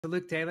So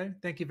Luke Taylor,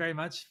 thank you very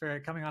much for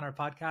coming on our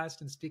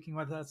podcast and speaking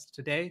with us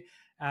today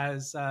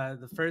as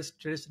the first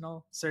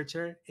traditional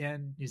searcher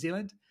in New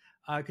Zealand.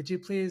 Could you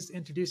please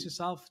introduce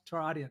yourself to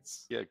our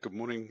audience? Yeah, good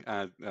morning,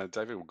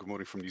 David. Well, good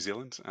morning from New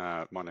Zealand.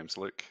 My name's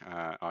Luke.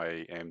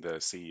 I am the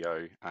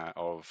CEO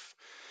of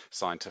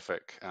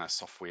Scientific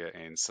Software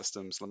and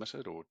Systems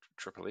Limited, or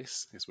Triple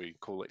S, as we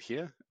call it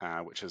here,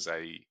 which is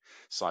a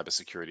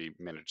cybersecurity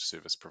managed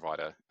service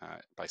provider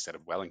based out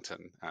of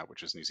Wellington,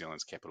 which is New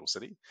Zealand's capital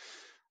city.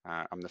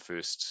 I'm the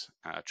first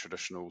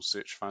traditional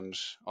search fund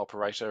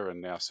operator and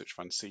now search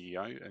fund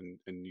CEO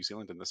in New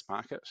Zealand in this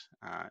market,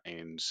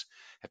 and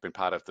have been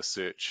part of the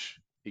search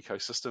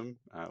ecosystem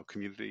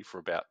community for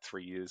about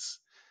 3 years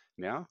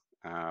now.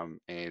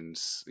 And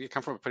yeah,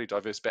 come from a pretty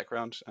diverse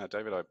background,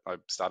 David. I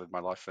started my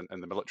life in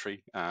the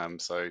military, or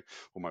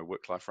my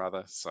work life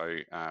rather. So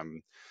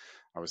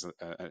I was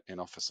an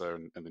officer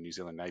in the New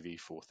Zealand Navy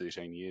for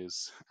 13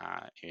 years,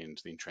 and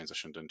then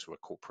transitioned into a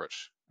corporate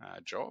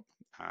job,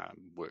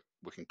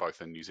 working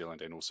both in New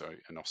Zealand and also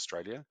in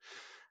Australia,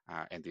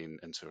 and then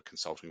into a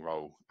consulting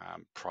role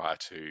prior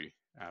to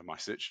my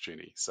search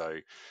journey. So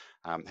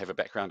have a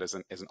background as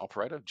an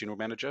operator, general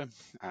manager,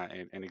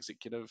 and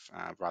executive,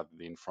 rather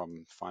than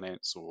from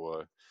finance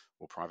or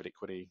private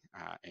equity,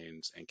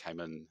 and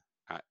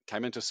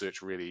came into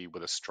search really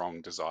with a strong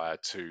desire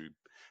to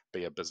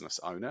be a business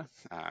owner,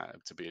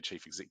 to be a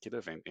chief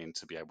executive, and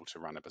to be able to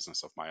run a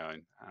business of my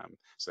own.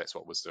 So that's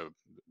what was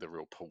the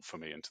real pull for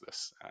me into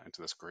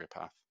this career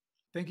path.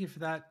 Thank you for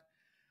that.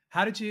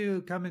 How did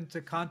you come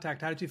into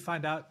contact? How did you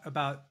find out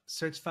about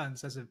search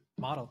funds as a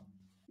model?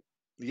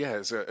 Yeah,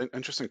 it's an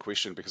interesting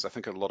question, because I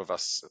think a lot of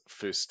us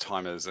first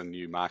timers in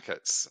new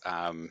markets,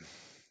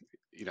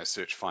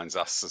 search finds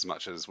us as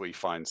much as we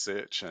find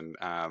search, and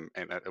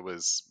it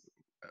was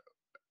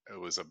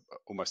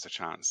almost a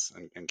chance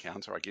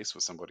encounter, I guess,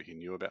 with somebody who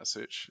knew about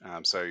search.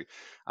 So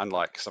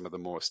unlike some of the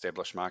more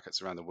established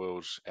markets around the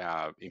world,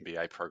 our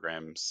MBA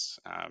programs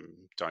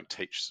don't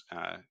teach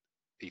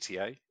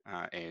ETA,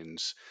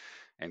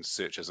 and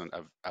search isn't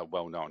a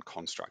well-known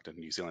construct in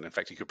New Zealand. In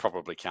fact, you could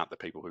probably count the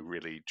people who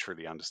really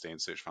truly understand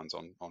search funds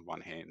on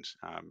one hand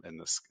in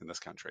this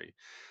country.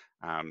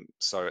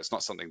 So it's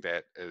not something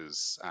that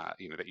is that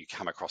you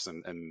come across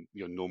in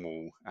your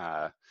normal,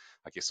 I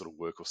guess, sort of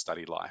work or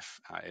study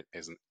life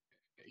as an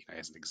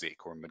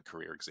exec or a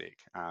mid-career exec.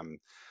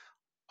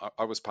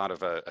 I was part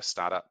of a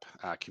startup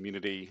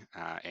community,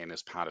 and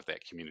as part of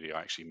that community,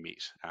 I actually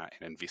met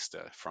an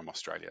investor from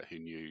Australia who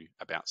knew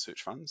about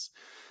search funds.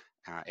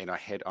 And I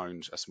had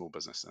owned a small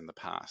business in the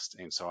past.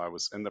 And so I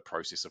was in the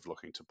process of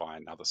looking to buy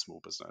another small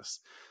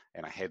business.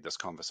 And I had this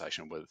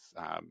conversation with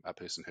a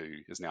person who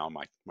is now on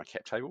my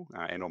cap table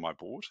and on my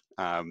board,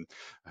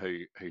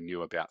 who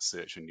knew about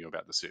search and knew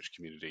about the search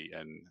community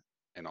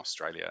in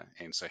Australia.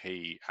 And so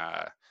he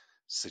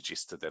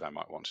suggested that I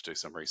might want to do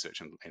some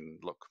research and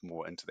look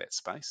more into that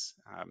space.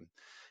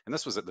 And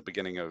this was at the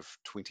beginning of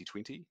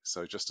 2020,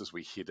 so just as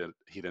we head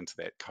into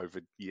that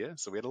COVID year.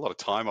 So we had a lot of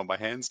time on my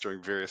hands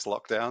during various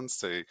lockdowns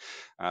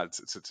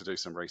to do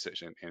some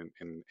research,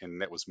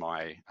 and that was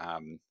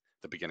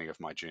the beginning of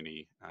my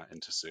journey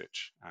into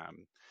search,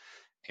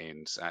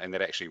 and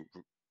that actually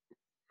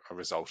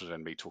resulted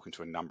in me talking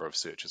to a number of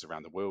searchers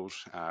around the world,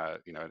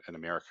 in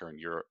America and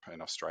Europe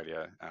and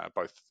Australia,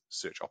 both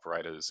search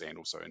operators and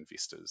also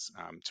investors,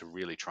 to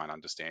really try and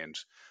understand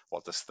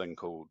what this thing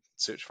called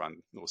search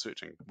fund or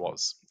searching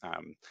was.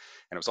 And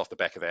it was off the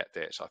back of that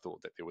I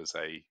thought that there was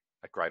a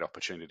great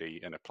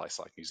opportunity in a place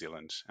like New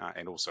Zealand,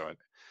 and also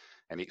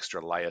an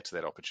extra layer to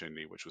that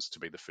opportunity, which was to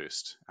be the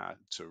first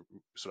to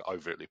sort of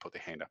overtly put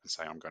their hand up and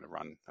say, I'm going to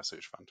run a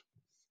search fund.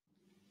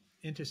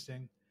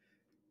 Interesting.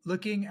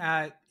 Looking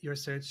at your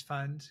search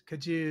fund,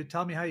 could you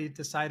tell me how you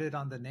decided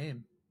on the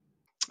name?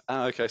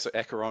 Okay, so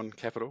Acheron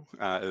Capital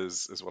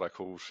is what I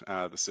called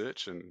the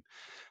search. And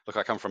look,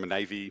 I come from a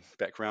Navy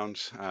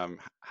background.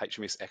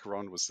 HMS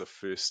Acheron was the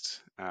first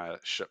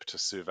ship to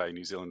survey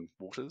New Zealand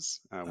waters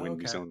when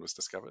New Zealand was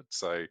discovered.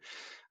 So,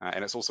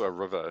 and it's also a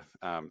river.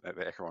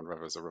 The Acheron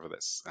River is a river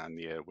that's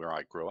near where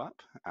I grew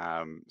up.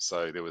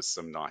 So there was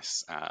some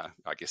nice,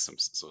 I guess, some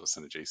sort of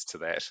synergies to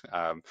that.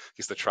 I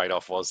guess the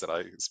trade-off was that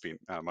I spent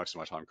most of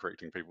my time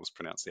correcting people's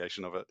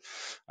pronunciation of it.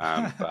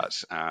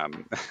 But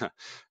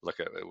look,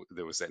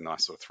 there was that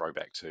nice sort of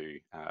throwback to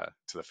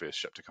the first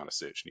ship to kind of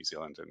search New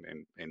Zealand,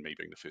 and me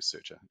being the first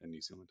searcher in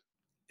New Zealand.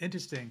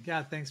 Interesting.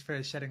 Yeah, thanks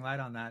for shedding light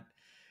on that.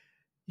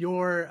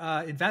 Your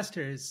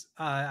investors,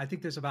 I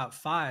think there's about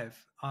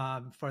 5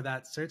 for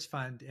that search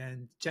fund,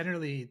 and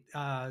generally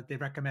they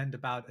recommend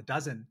about a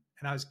dozen.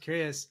 And I was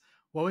curious,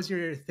 what was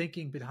your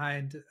thinking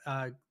behind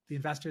the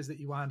investors that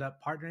you wound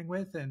up partnering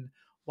with, and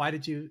why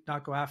did you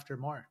not go after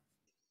more?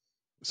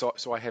 So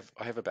I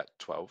have about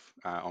 12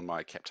 on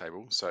my cap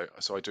table. So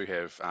I do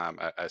have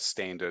a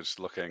standard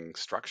looking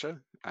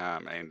structure,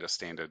 and a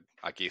standard,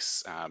 I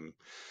guess,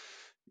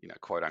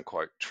 quote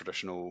unquote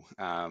traditional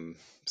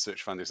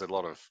search fund. There's a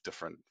lot of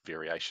different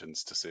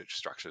variations to search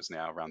structures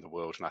now around the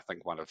world, and I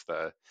think one of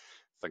the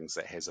things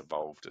that has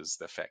evolved is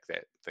the fact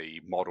that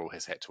the model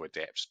has had to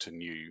adapt to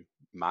new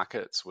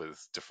markets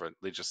with different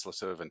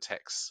legislative and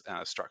tax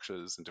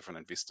structures and different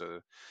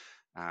investor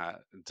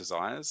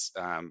desires.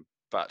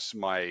 But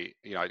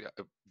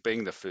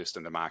being the first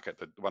in the market,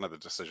 one of the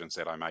decisions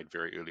that I made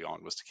very early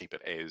on was to keep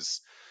it as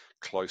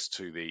close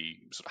to the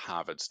sort of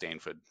Harvard,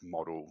 Stanford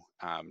model,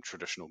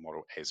 traditional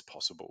model as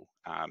possible,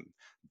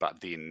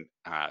 but then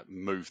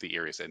move the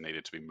areas that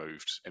needed to be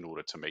moved in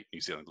order to meet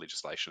New Zealand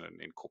legislation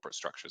and corporate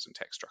structures and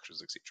tax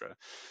structures, etc.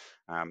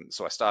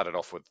 So I started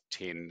off with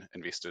 10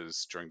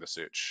 investors during the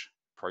search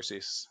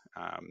process,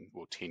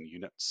 or 10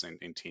 units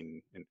and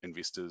 10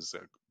 investors,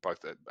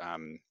 both at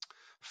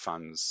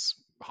funds,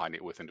 high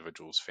net worth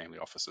individuals, family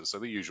offices, so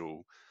the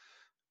usual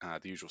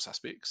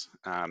suspects.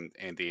 And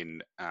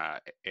then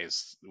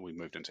as we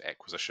moved into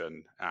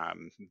acquisition,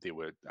 there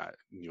were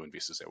new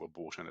investors that were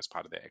brought in as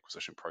part of that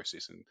acquisition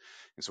process. And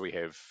so we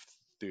have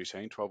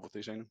 12 or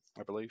 13,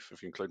 I believe,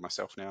 if you include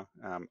myself now,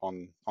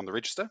 on the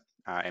register.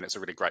 And it's a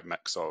really great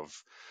mix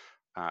of,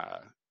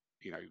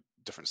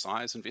 different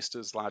size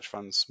investors, large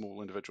funds,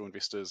 small individual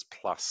investors,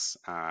 plus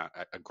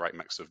a great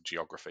mix of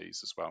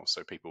geographies as well.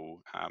 So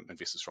people,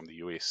 investors from the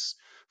US,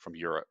 from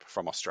Europe,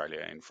 from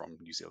Australia, and from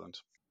New Zealand.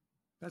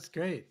 That's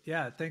great.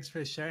 Yeah, thanks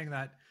for sharing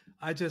that.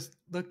 I just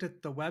looked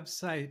at the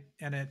website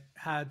and it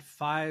had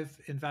 5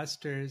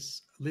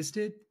 investors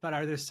listed, but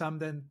are there some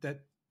then that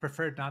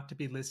preferred not to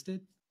be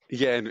listed?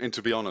 Yeah, and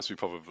to be honest, we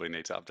probably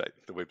need to update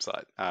the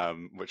website,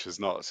 which has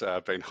not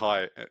been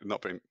high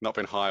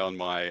on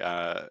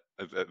my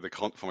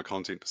from a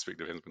content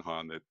perspective, hasn't been high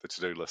on the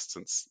to-do list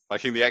since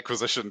making the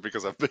acquisition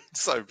because I've been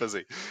so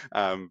busy.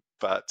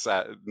 But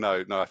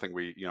no, I think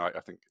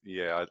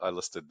I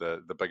listed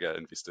the bigger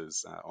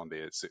investors on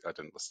there. I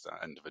didn't list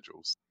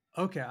individuals.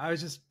 Okay, I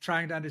was just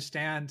trying to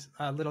understand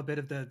a little bit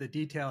of the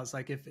details,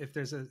 like if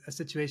there's a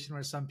situation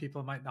where some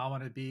people might not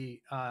want to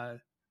be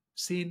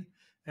seen,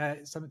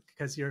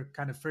 because you're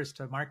kind of first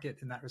to market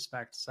in that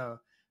respect. So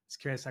it's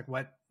curious, like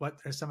what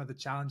are some of the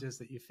challenges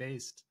that you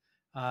faced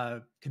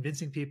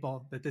convincing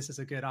people that this is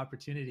a good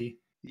opportunity?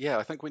 Yeah,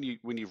 I think when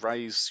you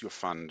raise your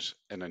fund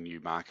in a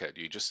new market,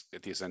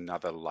 there's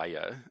another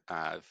layer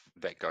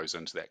that goes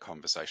into that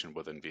conversation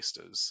with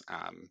investors.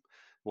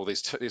 Well,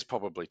 there's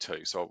probably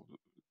two. So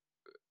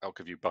I'll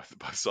give you both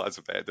sides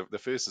of that. The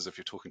first is if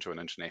you're talking to an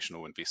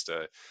international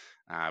investor,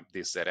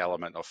 there's that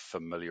element of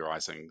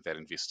familiarizing that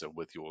investor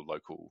with your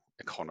local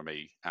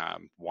economy,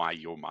 why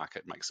your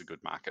market makes a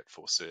good market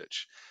for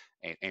search,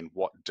 and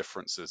what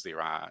differences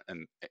there are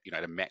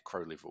at a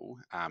macro level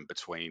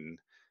between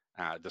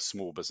the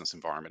small business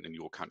environment in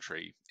your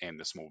country and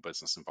the small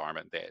business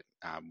environment that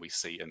we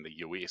see in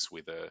the US,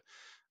 where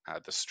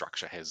the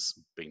structure has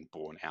been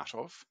born out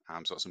of.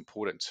 So it's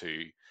important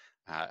to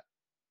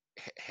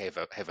have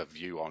a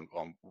view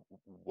on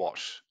what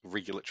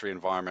regulatory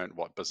environment,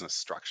 what business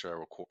structure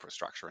or corporate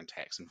structure and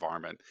tax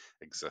environment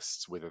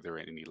exists, whether there are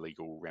any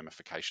legal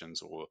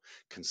ramifications or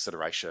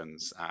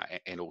considerations,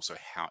 and also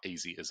how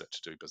easy is it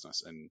to do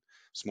business in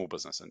small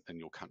business in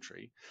your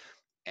country.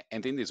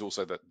 And then there's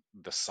also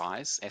the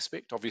size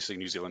aspect. Obviously,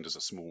 New Zealand is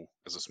a small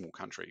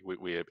country.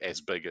 We're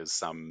as big as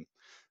some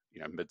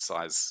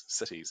mid-sized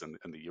cities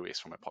in the US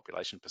from a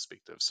population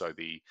perspective. So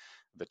the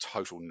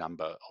total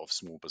number of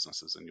small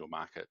businesses in your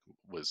market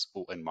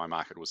in my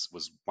market was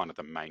one of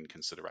the main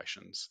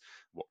considerations.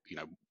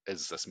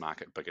 Is this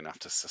market big enough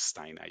to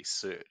sustain a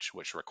search,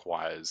 which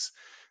requires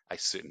a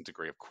certain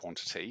degree of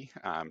quantity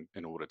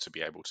in order to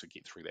be able to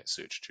get through that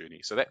search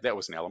journey? So that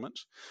was an element.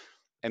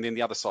 And then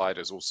the other side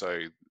is also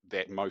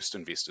that most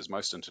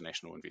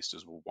international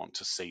investors will want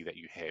to see that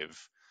you have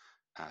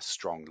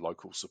strong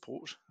local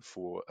support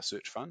for a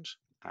search fund,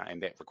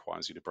 and that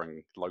requires you to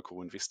bring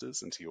local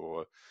investors into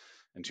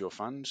your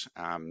fund.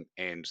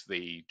 And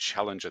the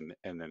challenge in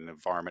an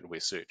environment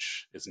where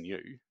search is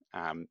new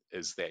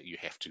is that you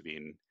have to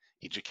then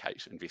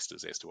educate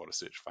investors as to what a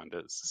search fund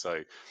is. So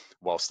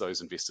whilst those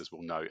investors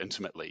will know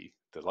intimately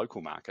the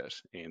local market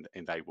and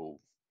they will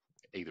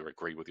either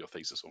agree with your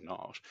thesis or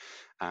not,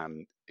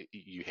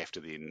 you have to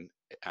then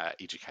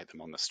educate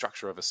them on the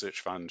structure of a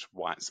search fund,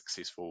 why it's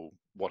successful,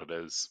 what it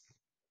is,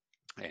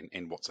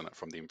 and what's in it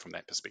from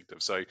that perspective.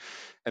 So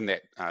in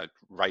that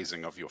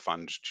raising of your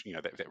fund,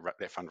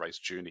 that fundraise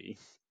journey,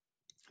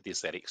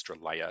 there's that extra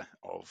layer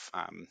of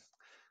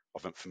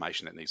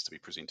information that needs to be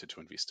presented to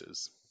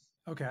investors.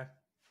 Okay.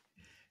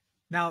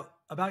 Now,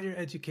 about your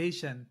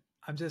education,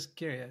 I'm just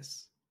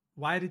curious,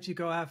 why did you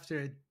go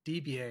after a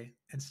DBA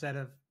instead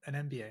of an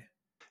MBA?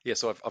 Yeah,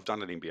 so I've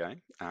done an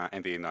MBA,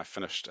 and then I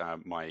finished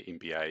my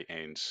MBA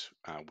and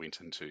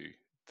went into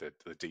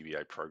the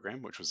DBA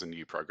program, which was a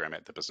new program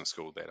at the business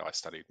school that I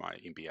studied my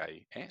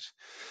MBA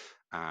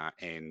at.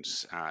 And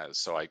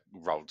so I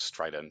rolled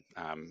straight in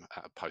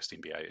post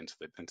MBA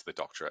into the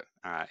doctorate,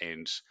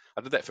 and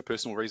I did that for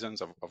personal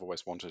reasons. I've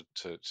always wanted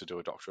to do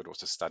a doctorate or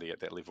to study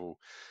at that level.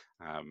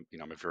 I'm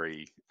a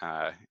very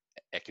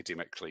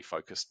academically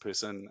focused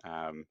person,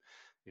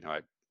 I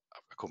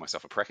call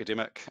myself a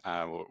pracademic,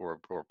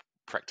 or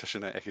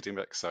practitioner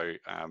academic. So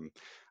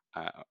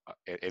uh,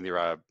 and there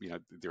are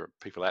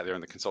people out there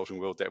in the consulting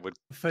world that would,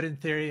 A foot in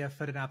theory, a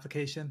foot in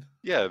application.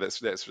 yeah,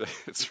 that's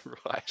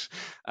right.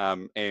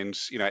 And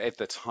at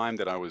the time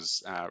that I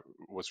was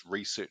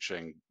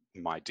researching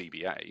my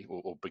DBA,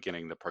 or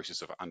beginning the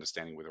process of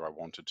understanding whether I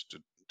wanted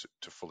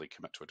to fully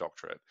commit to a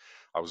doctorate,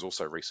 I was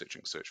also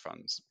researching search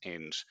funds.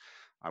 And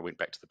I went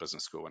back to the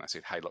business school and I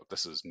said, hey, look,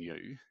 this is new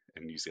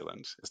in New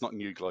Zealand. It's not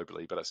new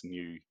globally, but it's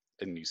new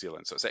in New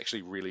Zealand. So it's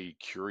actually really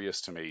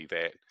curious to me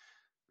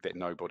that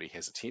nobody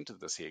has attempted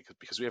this here,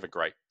 because we have a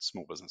great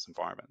small business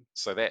environment.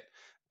 So that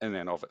in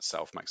and of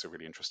itself makes a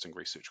really interesting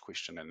research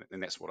question,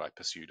 and that's what I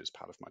pursued as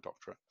part of my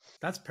doctorate.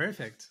 That's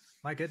perfect.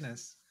 My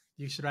goodness.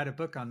 You should write a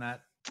book on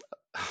that.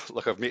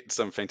 Look, I've met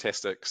some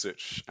fantastic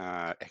search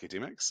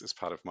academics as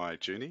part of my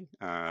journey,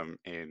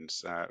 and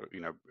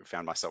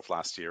found myself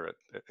last year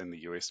in the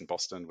US in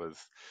Boston with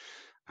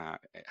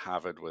at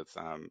Harvard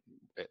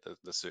at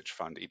the Search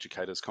Fund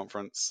Educators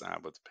Conference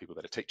with people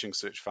that are teaching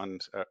Search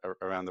Fund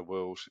around the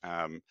world.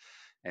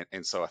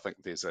 And so I think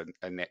there's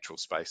a natural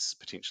space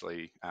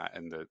potentially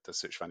in the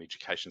search fund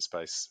education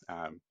space,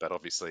 but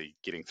obviously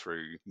getting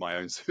through my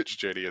own search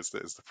journey is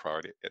the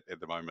priority at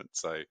the moment.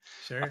 So I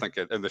Sure. think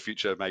in the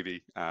future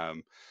maybe,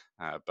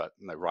 but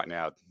no, right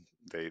now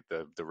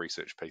the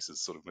research piece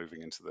is sort of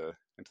moving into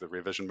the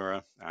revision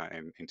mirror,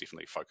 and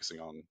definitely focusing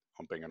on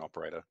being an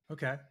operator.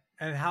 Okay.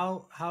 And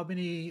how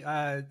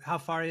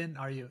far in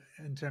are you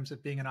in terms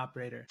of being an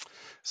operator?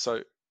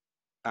 So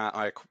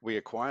we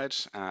acquired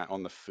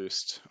on the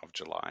 1st of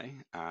July.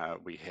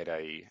 We had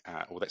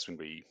that's when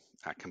we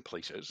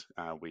completed.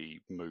 I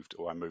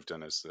moved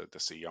in as the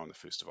CEO on the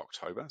 1st of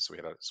October. So we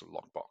had a sort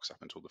of lockbox up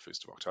until the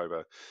 1st of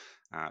October.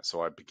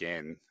 So I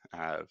began,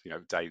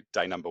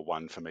 day number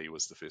one for me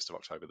was the 1st of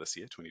October this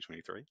year,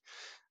 2023.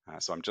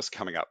 So I'm just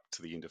coming up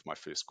to the end of my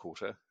first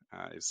quarter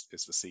as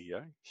the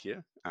CEO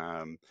here,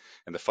 and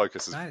the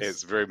focus has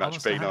Nice. very much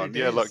Almost been 100 on,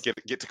 yeah, look, days.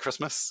 get to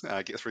Christmas,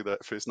 get through the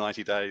first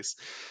 90 days,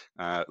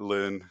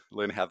 learn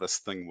how this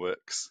thing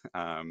works,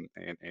 and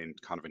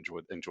kind of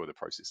enjoy the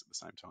process at the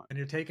same And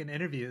you're taking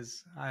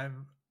interviews.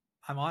 I'm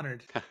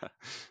honored.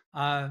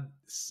 time.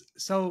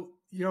 So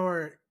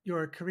your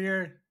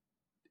career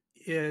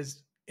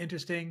is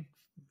interesting,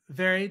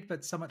 varied,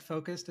 but somewhat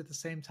focused at the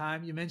same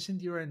time. You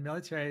mentioned you were in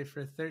military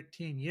for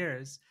 13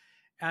 years,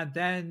 and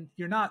then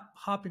you're not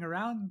hopping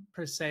around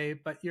per se,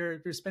 but you're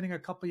spending a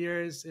couple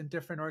years in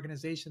different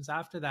organizations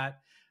after that.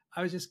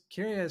 I was just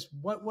curious,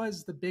 what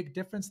was the big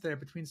difference there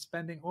between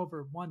spending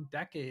over 1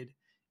 decade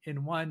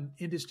in one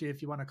industry,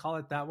 if you want to call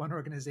it that, one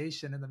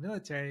organization in the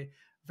military,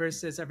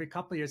 versus every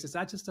couple of years? Is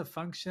that just a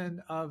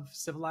function of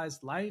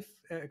civilized life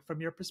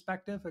from your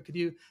perspective? Or could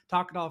you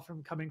talk at all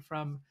from coming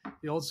from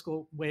the old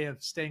school way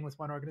of staying with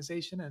one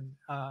organization and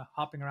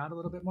hopping around a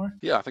little bit more?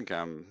 Yeah, I think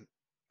uh,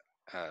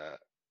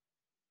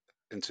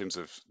 in terms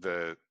of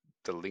the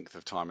length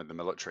of time in the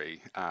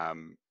military,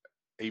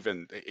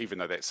 even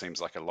though that seems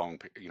like a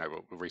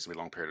reasonably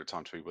long period of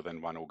time to be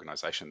within one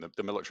organization,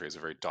 the military is a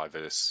very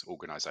diverse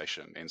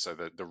organization, and so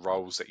the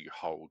roles that you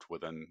hold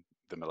within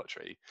the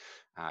military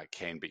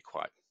can be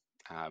quite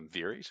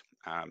varied.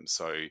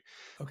 So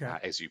Okay.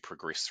 as you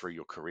progress through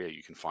your career,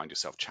 you can find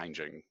yourself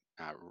changing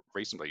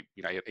reasonably,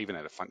 even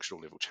at a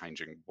functional level,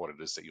 changing what it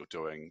is that you're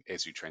doing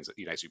as you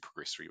as you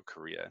progress through your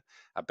career,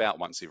 about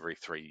once every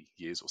 3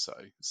 years or so.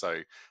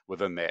 So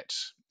within that,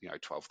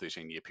 12,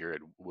 13-year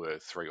period were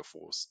 3 or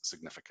 4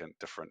 significant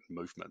different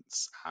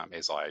movements,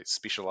 as I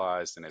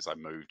specialized and as I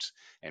moved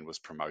and was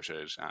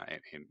promoted,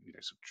 and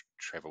sort of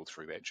traveled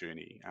through that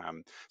journey.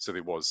 So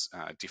there was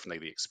definitely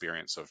the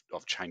experience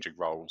of changing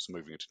roles,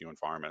 moving into new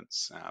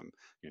environments,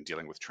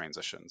 dealing with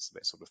transitions,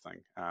 that sort of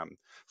thing.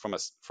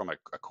 From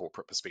a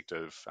corporate perspective,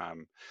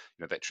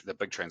 that the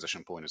big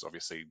transition point is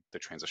obviously the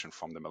transition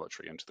from the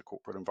military into the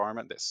corporate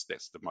environment. That's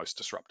the most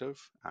disruptive.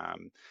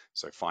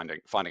 So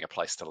finding a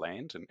place to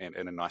land, and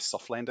a nice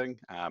soft landing,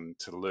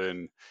 to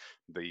learn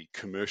the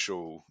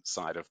commercial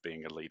side of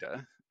being a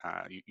leader.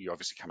 You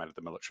obviously come out of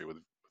the military with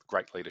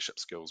great leadership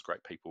skills,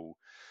 great people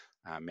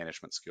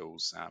management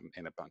skills,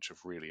 and a bunch of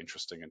really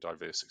interesting and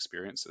diverse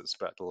experiences,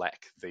 but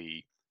lack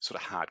the sort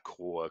of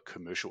hardcore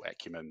commercial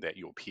acumen that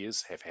your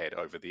peers have had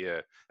over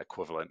their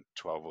equivalent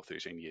 12 or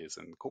 13 years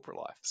in corporate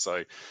life.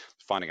 So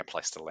finding a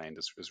place to land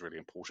is really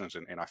important,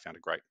 and I found a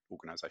great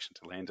organization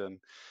to land in.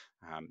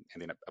 And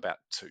then about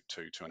two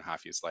and a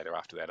half years later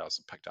after that, I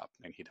was picked up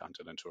and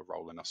headhunted into a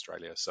role in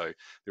Australia. So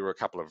there were a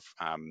couple of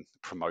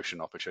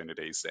promotion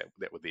opportunities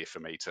that were there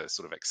for me to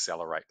sort of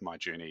accelerate my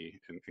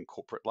journey in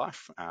corporate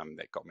life,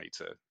 that got me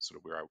to sort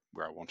of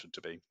where I wanted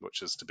to be,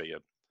 which is to be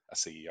a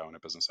CEO and a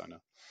business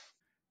owner.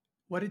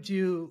 What did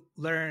you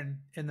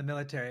learn in the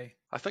military?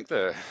 I think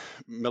the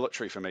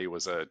military for me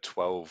was a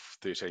 12,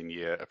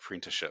 13-year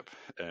apprenticeship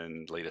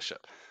in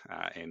leadership,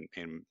 and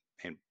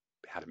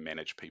how to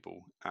manage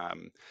people.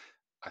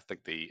 I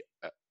think the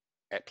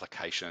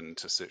application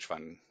to search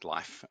fund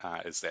life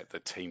is that the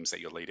teams that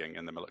you're leading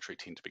in the military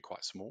tend to be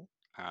quite small.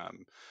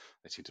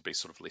 They tend to be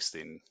sort of less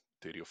than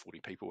 30 or 40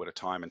 people at a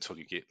time until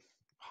you get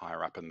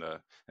higher up in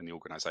the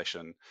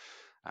organization.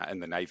 In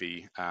the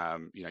Navy,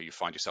 you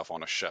find yourself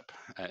on a ship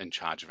in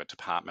charge of a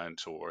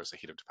department or as a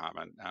head of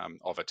department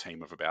of a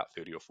team of about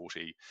 30 or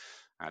 40.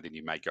 Then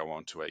you may go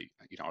on to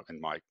in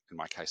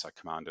my case, I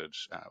commanded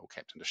or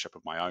captained a ship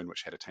of my own,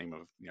 which had a team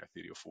of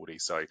 30 or 40.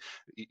 So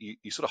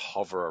you sort of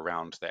hover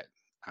around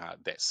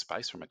that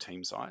space from a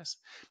team size,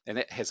 and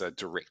that has a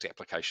direct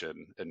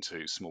application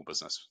into small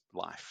business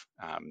life.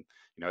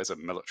 As a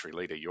military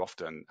leader, you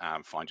often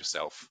find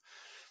yourself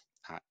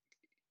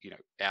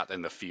out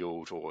in the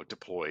field or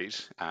deployed,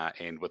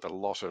 and with a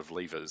lot of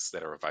levers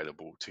that are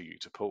available to you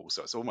to pull.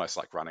 So it's almost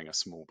like running a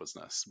small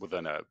business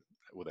within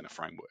a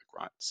framework,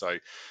 right? So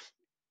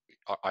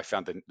I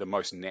found the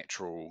most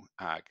natural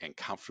and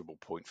comfortable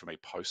point for me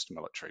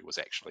post-military was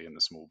actually in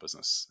the small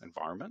business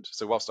environment.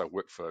 So whilst I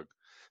worked for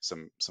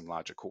some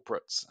larger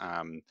corporates,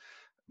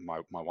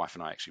 my wife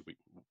and I actually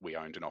we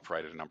owned and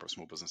operated a number of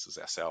small businesses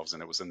ourselves,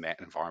 and it was in that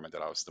environment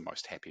that I was the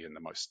most happy and the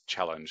most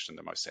challenged and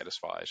the most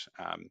satisfied.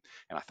 And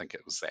I think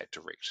it was that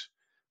direct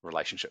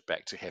relationship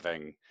back to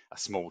having a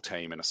small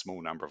team and a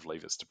small number of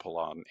levers to pull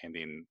on, and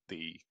then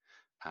the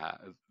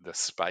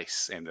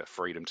space and the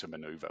freedom to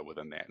maneuver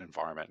within that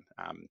environment,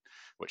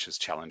 which is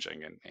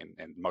challenging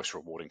and most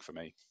rewarding for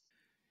me.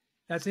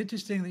 That's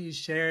interesting that you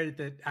shared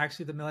that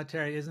actually the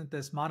military isn't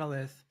this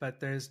monolith, but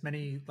there's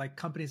many like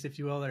companies, if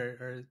you will,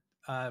 or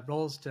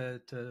roles to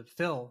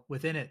fill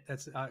within it.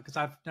 That's because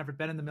I've never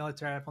been in the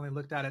military. I've only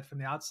looked at it from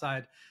the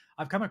outside.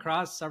 I've come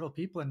across several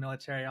people in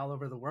military all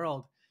over the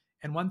world.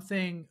 And one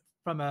thing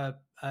from a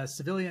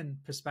civilian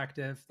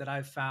perspective that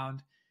I've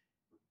found,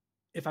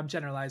 if I'm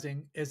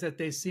generalizing, is that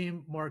they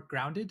seem more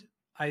grounded.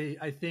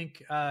 I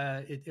think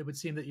it would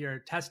seem that you're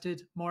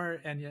tested more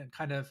and you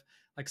kind of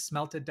like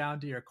smelted down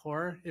to your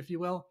core, if you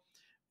will.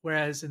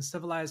 Whereas in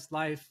civilized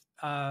life,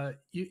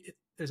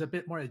 there's a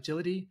bit more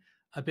agility,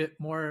 a bit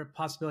more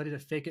possibility to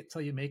fake it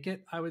till you make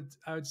it, I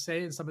would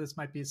say. And some of this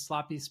might be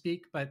sloppy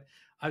speak, but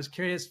I was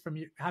curious from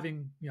you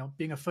having,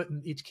 being a foot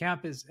in each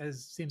camp as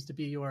seems to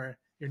be your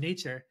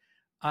nature.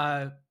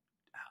 How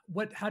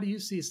do you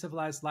see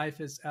civilized life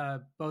as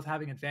both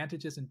having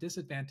advantages and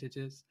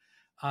disadvantages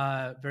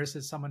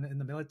versus someone in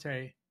the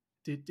military?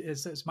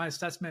 Is my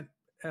assessment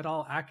at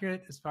all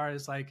accurate as far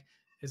as like,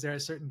 is there a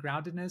certain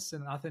groundedness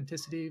and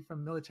authenticity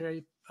from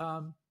military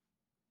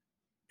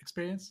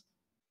experience?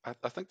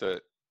 I think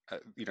that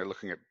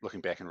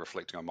looking back and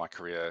reflecting on my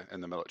career in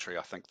the military,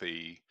 I think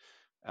the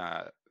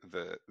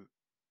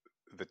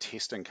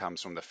testing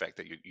comes from the fact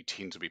that you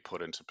tend to be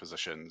put into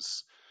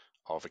positions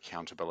of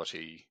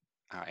accountability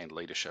and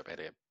leadership at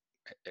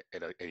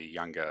a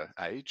younger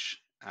age,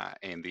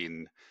 and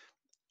then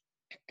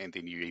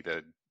you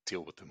either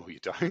deal with them or you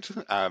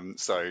don't.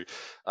 So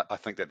I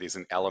think that there's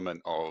an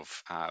element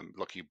of,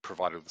 look, you're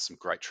provided with some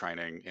great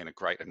training and a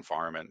great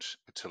environment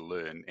to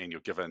learn, and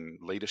you're given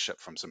leadership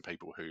from some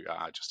people who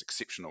are just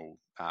exceptional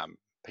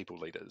people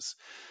leaders.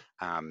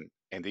 And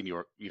then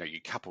you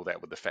couple that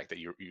with the fact that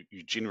you're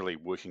generally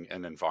working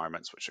in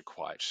environments which are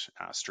quite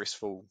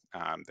stressful.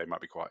 They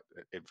might be quite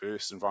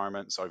adverse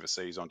environments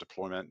overseas on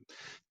deployment.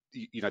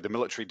 The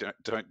military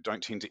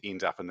don't tend to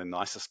end up in the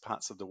nicest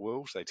parts of the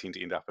world. They tend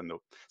to end up in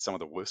some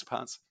of the worst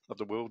parts of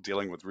the world,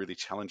 dealing with really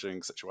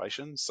challenging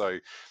situations. So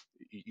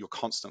you're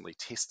constantly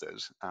tested,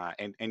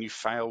 and you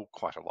fail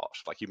quite a lot.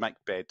 Like, you make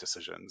bad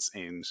decisions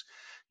and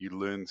you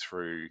learn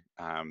through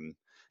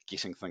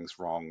getting things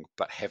wrong,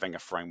 but having a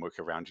framework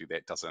around you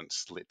that doesn't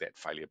let that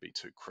failure be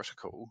too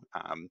critical.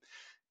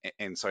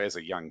 And so as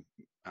a young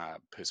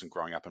person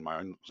growing up in my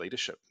own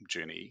leadership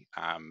journey,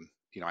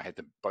 I had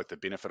both the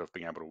benefit of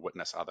being able to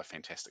witness other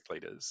fantastic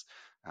leaders,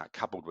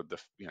 coupled with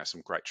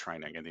some great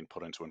training, and then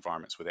put into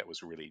environments where that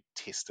was really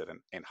tested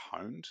and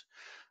honed.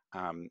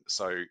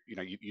 So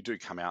you do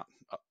come out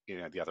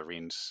the other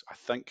end, I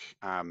think,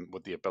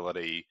 with the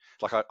ability.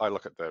 Like, I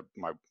look at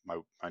my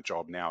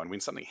job now, and when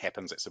something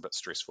happens that's a bit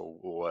stressful,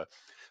 or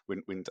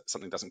when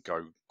something doesn't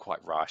go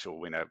quite right, or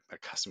when a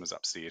customer's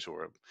upset,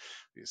 or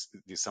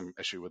there's some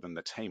issue within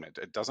the team,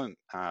 it doesn't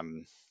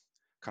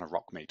kind of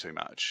rock me too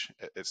much.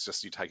 It's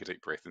just, you take a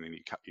deep breath, and then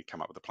you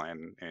come up with a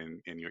plan,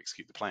 and you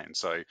execute the plan.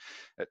 So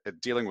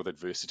dealing with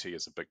adversity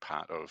is a big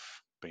part of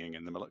being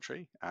in the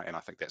military, and I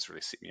think that's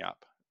really set me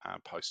up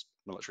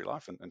post-military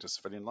life and into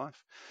civilian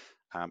life.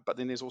 But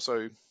then there's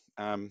also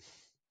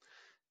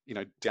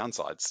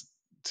downsides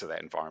to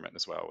that environment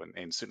as well,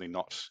 and certainly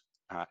not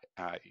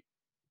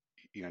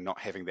not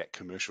having that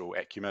commercial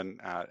acumen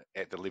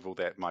at the level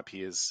that my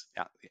peers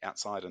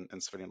outside in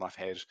civilian life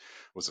had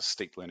was a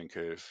steep learning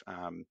curve,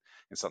 and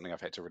something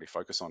I've had to really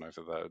focus on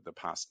over the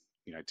past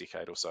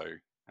decade or so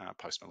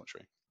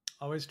post-military.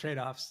 Always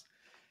trade-offs.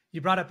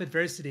 You brought up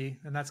adversity,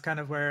 and that's kind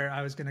of where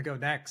I was going to go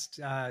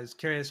next. I was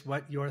curious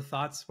what your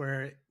thoughts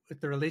were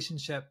with the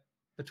relationship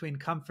between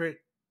comfort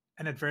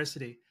and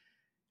adversity.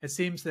 It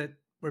seems that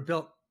we're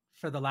built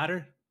for the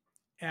latter,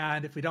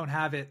 and if we don't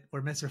have it,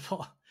 we're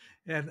miserable.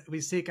 And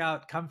we seek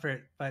out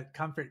comfort, but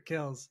comfort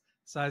kills.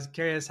 So I was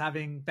curious,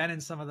 having been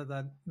in some of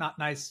the not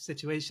nice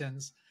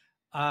situations,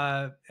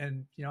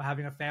 and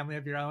having a family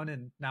of your own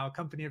and now a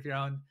company of your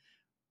own.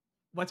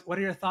 What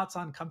are your thoughts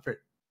on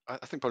comfort?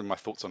 I think probably my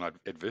thoughts on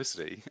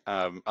adversity.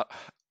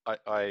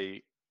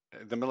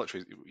 The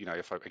military,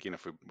 if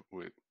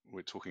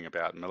we're talking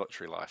about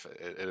military life,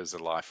 it is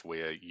a life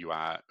where you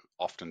are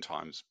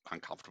oftentimes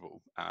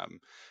uncomfortable.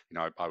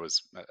 I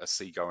was a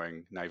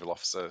seagoing naval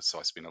officer, so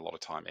I spent a lot of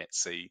time at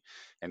sea,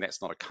 and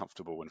that's not a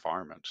comfortable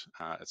environment.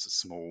 It's a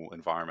small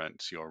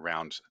environment. You're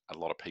around a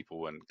lot of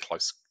people in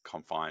close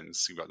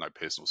confines. You've got no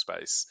personal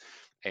space,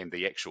 and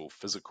the actual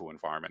physical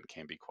environment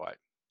can be quite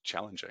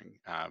challenging.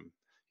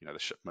 The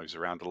ship moves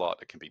around a lot.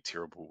 It can be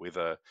terrible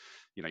weather.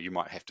 You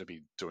might have to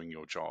be doing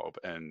your job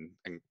in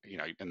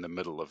the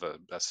middle of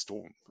a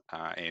storm,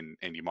 and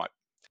you might.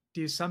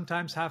 Do you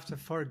sometimes have to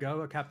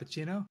forego a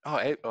cappuccino?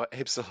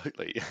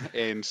 Absolutely.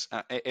 And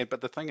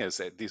but the thing is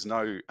that there's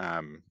no,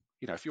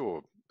 if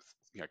you're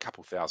a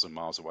couple thousand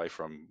miles away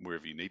from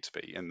wherever you need to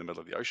be in the middle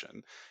of the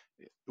ocean,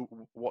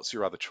 what's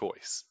your other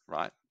choice,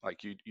 right?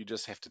 Like you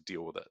just have to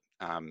deal with it.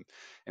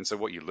 And so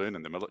what you learn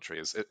in the military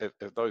is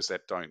if those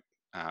that don't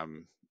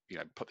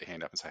put their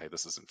hand up and say, hey,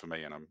 this isn't for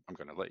me and I'm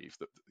going to leave,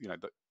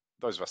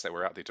 those of us that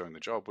were out there doing the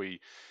job,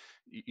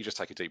 you just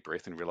take a deep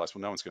breath and realize,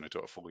 well, no one's going to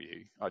do it for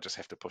you. I just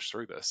have to push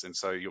through this. And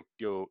so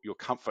your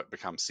comfort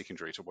becomes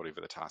secondary to whatever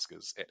the task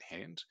is at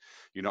hand.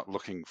 You're not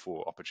looking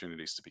for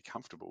opportunities to be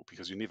comfortable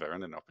because you're never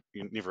in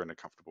a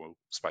comfortable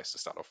space to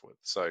start off with.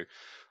 So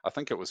I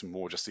think it was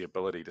more just the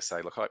ability to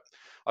say, look, I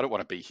don't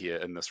want to be here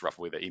in this rough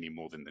weather any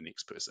more than the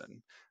next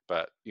person,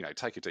 but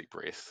take a deep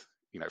breath,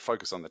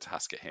 focus on the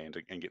task at hand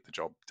and get the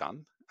job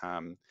done.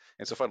 And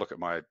so if I look at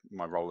my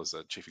role as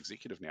a chief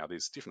executive now,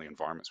 there's definitely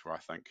environments where I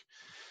think,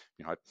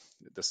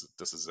 this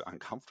is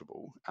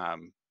uncomfortable,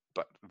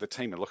 but the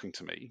team are looking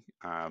to me,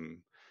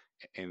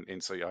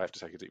 and so I have to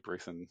take a deep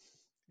breath and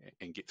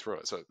get through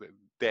it. So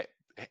that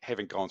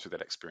having gone through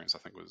that experience, I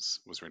think was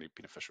really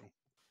beneficial.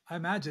 I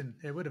imagine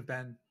it would have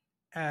been.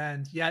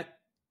 And yet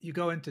you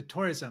go into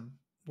tourism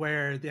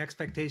where the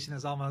expectation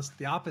is almost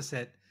the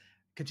opposite.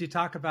 Could you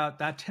talk about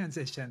that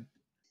transition?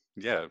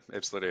 Yeah,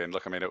 absolutely. And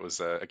look, I mean, it was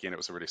again, it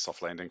was a really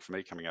soft landing for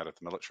me coming out of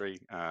the military.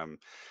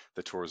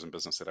 The tourism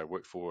business that I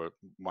work for,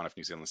 one of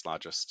New Zealand's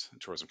largest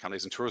tourism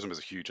companies, and tourism is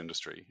a huge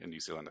industry in New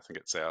Zealand. I think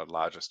it's our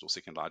largest or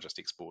second largest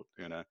export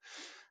earner.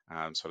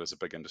 So it is a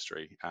big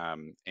industry.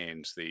 And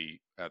the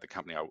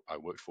company I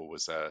worked for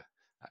was a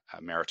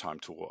maritime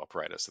tour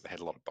operator, so they had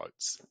a lot of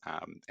boats,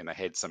 and they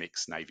had some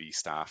ex-Navy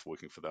staff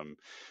working for them,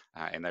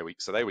 and they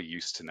were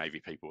used to Navy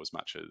people as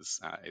much as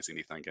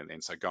anything,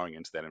 and so going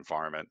into that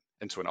environment,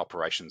 into an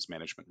operations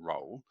management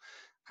role,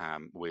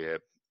 where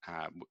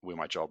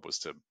my job was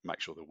to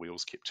make sure the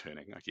wheels kept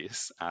turning, I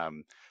guess,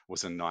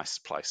 was a nice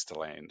place to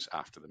land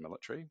after the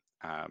military.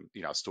 I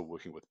was still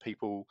working with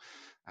people.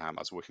 I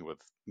was working with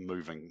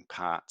moving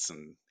parts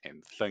and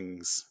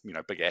things,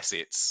 big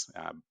assets,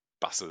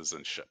 buses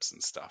and ships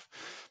and stuff.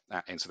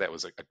 And so that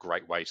was a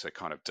great way to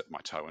kind of dip my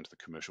toe into the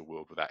commercial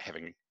world without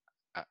having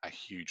a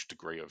huge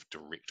degree of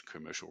direct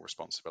commercial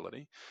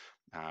responsibility,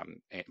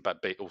 but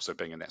also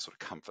being in that sort of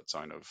comfort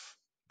zone of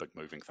big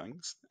moving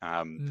things.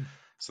 Mm.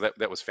 So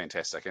that was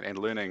fantastic, and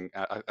learning.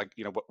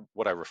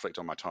 What I reflect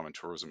on my time in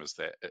tourism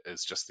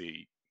is just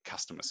the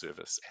customer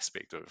service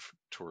aspect of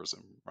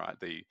tourism, right?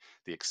 The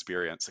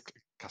experience, the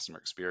customer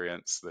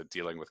experience, the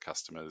dealing with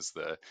customers,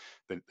 the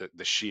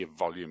sheer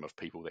volume of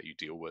people that you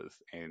deal with,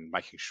 and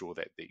making sure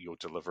that you're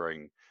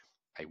delivering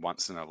a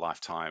once in a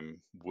lifetime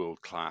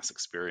world class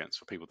experience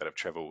for people that have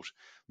traveled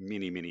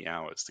many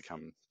hours to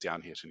come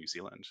down here to New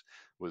Zealand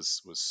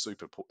was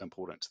super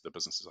important to the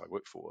businesses I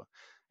worked for,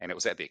 and it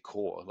was at their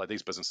core. Like,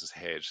 these businesses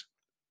had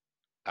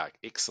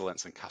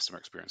excellence in customer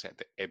experience at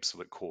the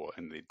absolute core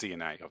in the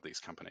DNA of these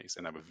companies,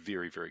 and they were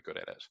very good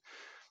at it.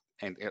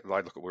 And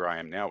I look at where I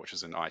am now, which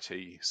is in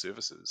IT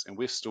services, and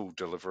we're still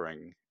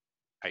delivering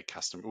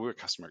we're a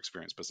customer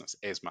experience business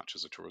as much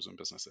as a tourism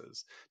business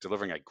is,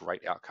 delivering a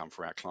great outcome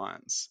for our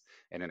clients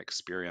and an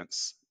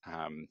experience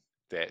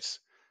that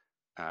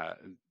uh,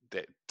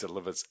 that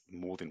delivers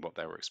more than what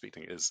they were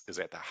expecting is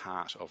at the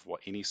heart of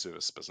what any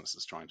service business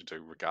is trying to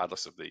do,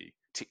 regardless of the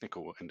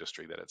technical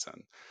industry that it's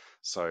in.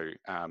 So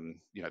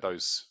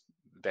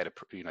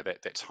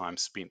that time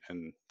spent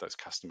in those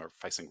customer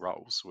facing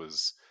roles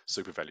was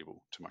super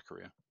valuable to my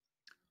career.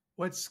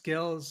 What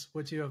skills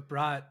would you have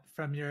brought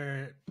from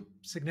your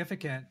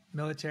significant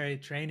military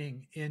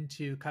training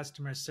into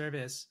customer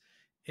service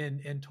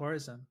in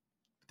tourism?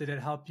 Did it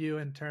help you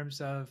in terms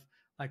of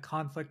like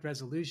conflict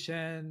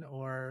resolution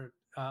or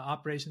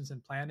operations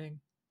and planning?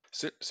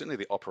 Certainly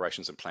the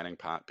operations and planning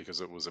part, because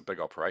it was a big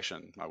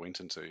operation I went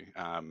into.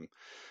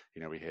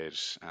 We had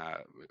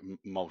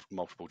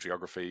multiple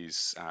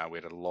geographies. We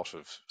had a lot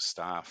of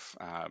staff,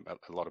 a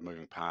lot of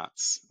moving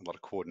parts, a lot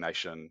of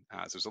coordination.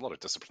 So there's a lot of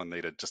discipline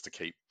needed just to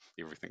keep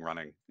everything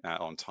running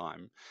on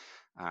time.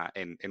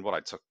 And what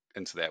I took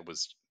into that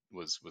was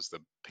the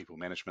people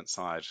management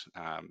side.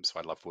 So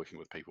I loved working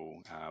with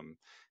people,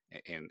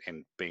 and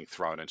being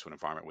thrown into an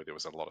environment where there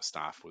was a lot of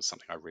staff was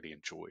something I really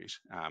enjoyed.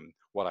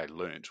 What I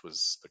learned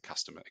was the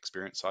customer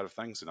experience side of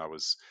things, and I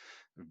was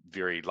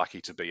very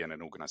lucky to be in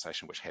an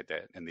organization which had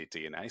that in their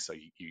DNA. So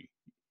you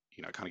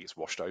know, it kind of gets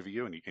washed over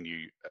you, and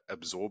you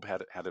absorb how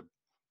to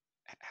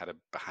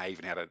behave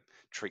and how to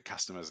treat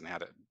customers and how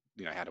to,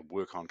 you know, how to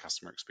work on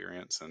customer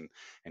experience and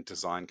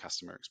design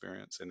customer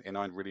experience, and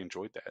I really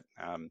enjoyed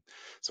that.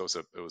 So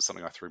it was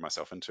something I threw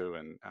myself into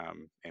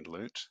and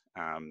learnt,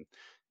 and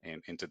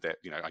did that,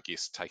 you know, I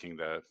guess taking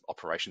the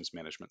operations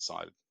management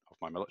side of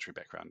my military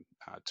background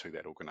to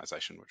that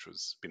organization, which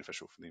was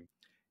beneficial for them.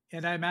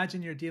 And I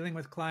imagine you're dealing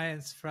with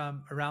clients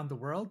from around the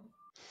world.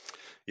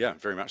 Yeah,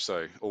 very much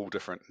so. All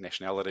different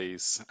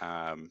nationalities,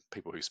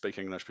 people who speak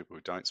English, people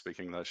who don't speak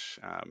English.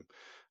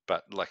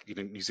 But like, you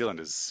know, New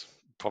Zealand is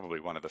probably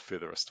one of the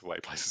furthest away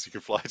places you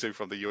can fly to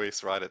from the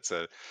US, right?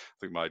 I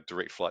think my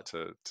direct flight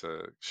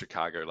to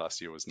Chicago last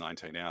year was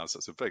 19 hours.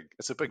 So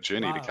it's a big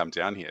journey to Wow. come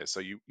down here. So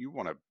you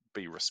want to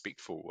be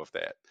respectful of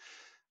that.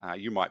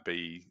 You might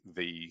be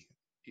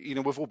you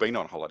know, we've all been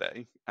on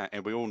holiday,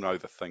 and we all know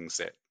the things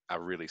that are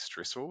really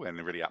stressful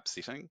and really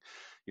upsetting.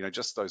 You know,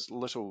 just those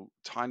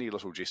tiny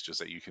little gestures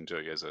that you can do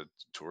as a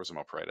tourism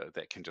operator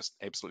that can just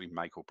absolutely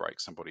make or break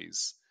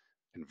somebody's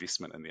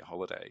investment in their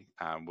holiday,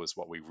 was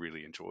what we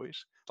really enjoyed.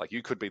 Like,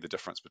 you could be the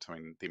difference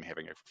between them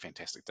having a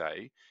fantastic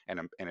day and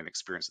an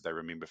experience that they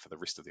remember for the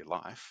rest of their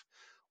life,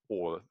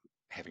 or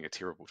having a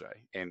terrible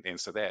day. And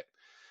so that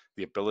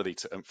the ability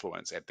to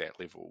influence at that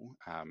level,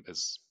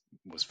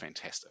 was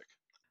fantastic.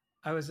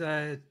 I was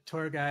a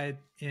tour guide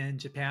in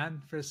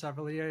Japan for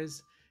several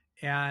years,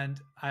 and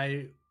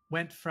I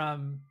went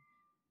from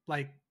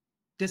like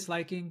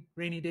disliking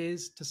rainy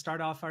days to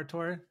start off our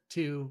tour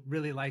to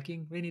really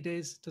liking rainy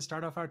days to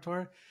start off our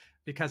tour,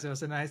 because it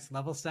was a nice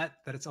level set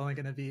that it's only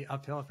going to be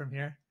uphill from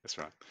here. That's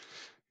right.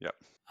 Yep.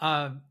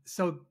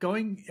 So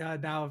going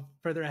now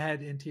further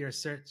ahead into your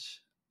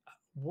search,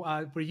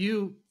 were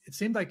you? It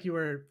seemed like you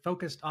were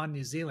focused on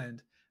New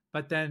Zealand,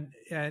 but then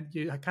and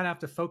you kind of have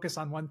to focus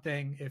on one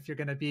thing. If you're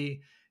going to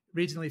be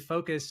regionally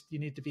focused, you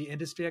need to be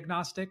industry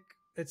agnostic.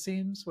 It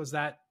seems. Was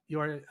that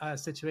your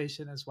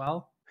situation as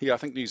well? Yeah, I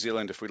think New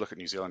Zealand, if we look at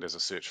New Zealand as a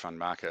search fund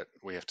market,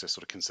 we have to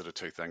sort of consider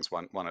two things.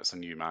 One, it's a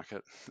new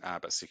market,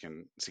 but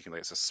secondly,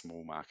 it's a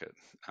small market.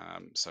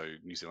 So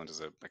New Zealand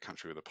is a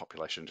country with a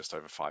population just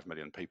over 5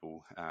 million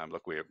people.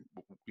 Look, we're,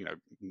 you know,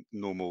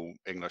 normal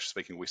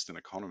English-speaking Western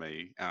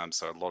economy.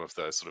 So a lot of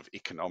the sort of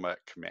economic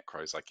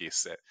macros, I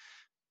guess,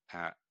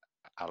 that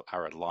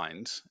are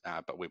aligned,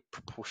 but we're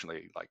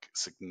proportionally, like,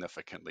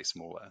 significantly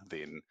smaller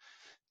than,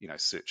 you know,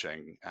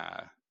 searching,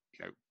 you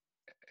know,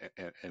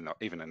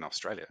 even in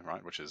Australia,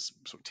 right, which is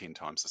sort of 10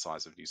 times the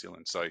size of New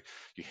Zealand. So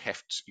you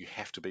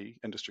have to be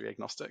industry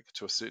agnostic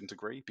to a certain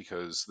degree,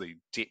 because the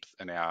depth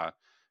in our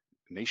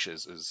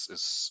niches is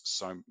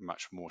so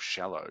much more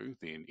shallow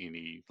than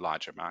any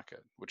larger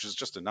market, which is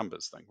just a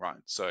numbers thing, right?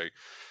 So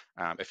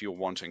if you're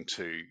wanting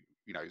to,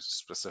 you know,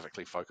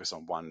 specifically focus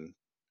on one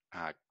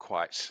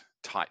quite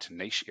tight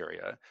niche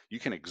area, you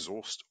can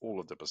exhaust all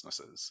of the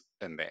businesses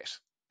in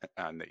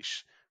that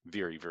niche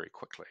very, very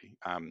quickly,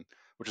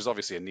 which is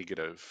obviously a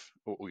negative,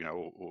 or, you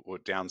know, or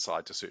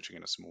downside to searching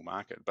in a small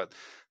market. But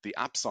the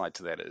upside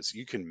to that is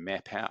you can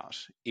map out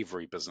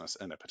every business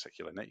in a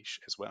particular niche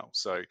as well.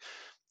 So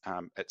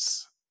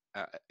it's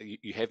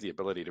you have the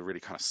ability to really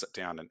kind of sit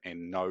down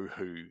and know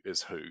who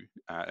is who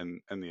in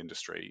the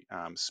industry,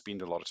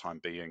 spend a lot of time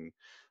being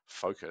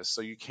focused,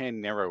 so you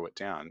can narrow it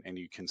down and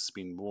you can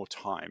spend more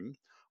time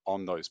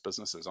on those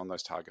businesses, on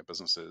those target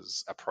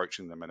businesses,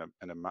 approaching them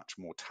in a much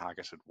more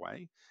targeted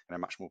way, in a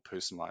much more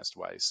personalized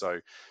way. So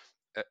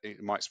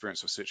my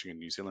experience of searching in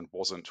New Zealand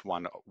wasn't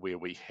one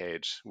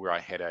where I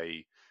had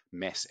a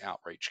mass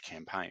outreach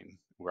campaign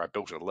where I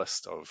built a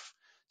list of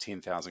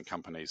 10,000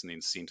 companies and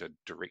then sent a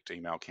direct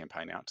email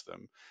campaign out to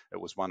them.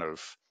 It was one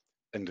of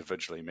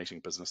individually meeting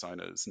business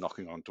owners,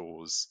 knocking on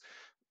doors,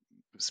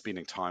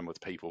 spending time with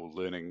people,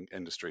 learning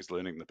industries,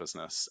 learning the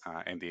business,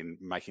 and then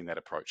making that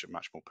approach a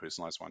much more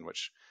personalized one,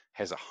 which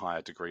has a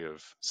higher degree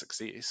of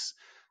success.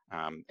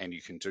 And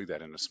you can do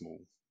that in a small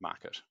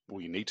market,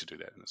 or you need to do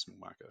that in a small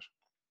market.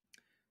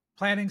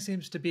 Planning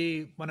seems to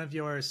be one of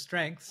your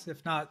strengths.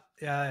 If not,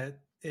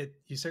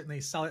 you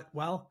certainly sell it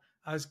well.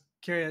 I was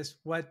curious,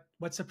 what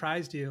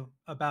surprised you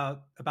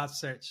about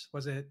search?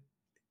 Was it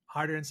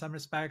harder in some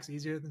respects,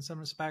 easier in some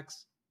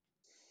respects?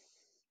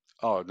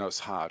 Oh no, it's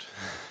hard.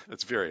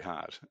 It's very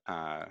hard,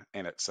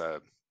 and it's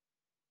a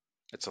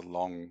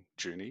long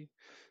journey.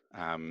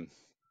 Um,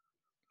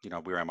 you know,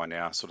 where am I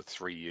now? Sort of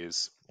 3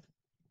 years,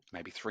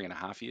 maybe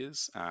 3.5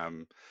 years,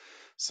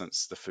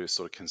 since the first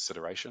sort of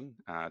consideration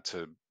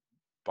to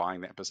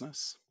buying that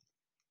business,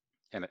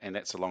 and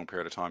that's a long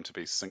period of time to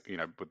be, you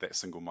know, with that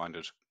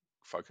single-minded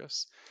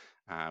focus,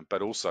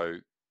 but also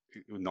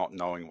not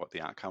knowing what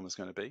the outcome is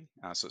going to be.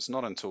 So it's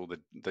not until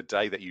the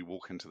day that you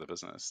walk into the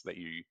business that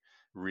you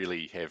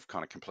really have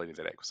kind of completed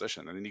that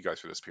acquisition, and then you go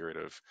through this period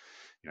of,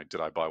 you know,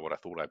 did I buy what I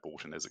thought I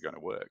bought, and is it going to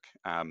work?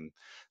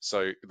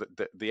 So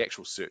the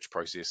actual search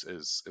process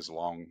is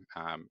long.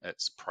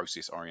 It's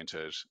process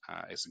oriented,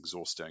 it's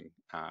exhausting,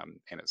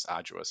 and it's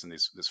arduous, and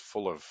there's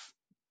full of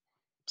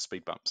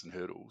speed bumps and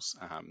hurdles.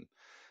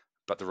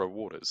 but the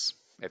reward is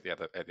at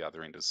the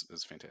other end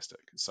is fantastic.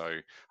 So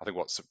I think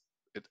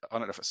I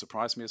don't know if it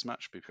surprised me as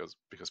much because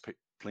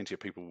plenty of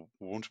people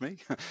warned me,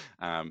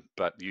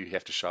 but you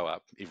have to show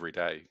up every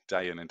day,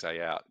 day in and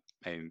day out,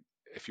 and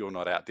if you're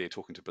not out there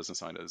talking to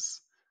business owners,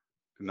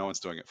 no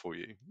one's doing it for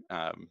you.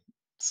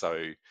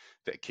 So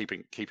that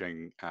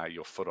keeping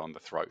your foot on the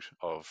throat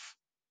of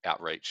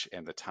outreach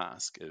and the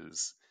task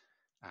is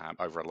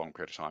over a long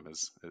period of time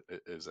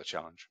is a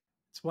challenge.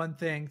 It's one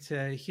thing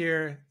to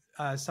hear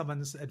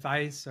someone's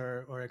advice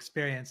or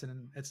experience,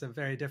 and it's a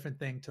very different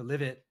thing to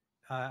live it.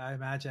 I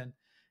imagine.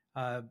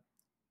 Uh,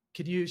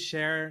 Can you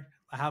share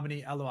how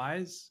many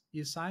LOIs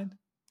you signed?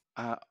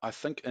 I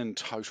think in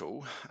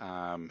total,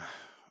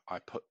 I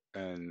put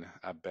in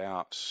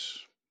about,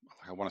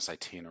 I want to say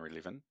 10 or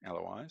 11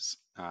 LOIs.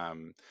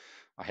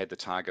 I had the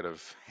target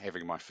of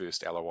having my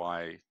first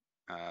LOI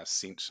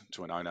sent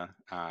to an owner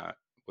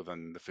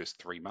within the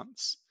first 3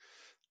 months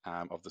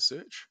of the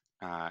search,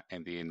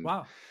 and then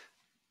Wow.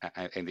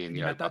 and then And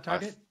you met that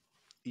target?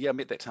 yeah, I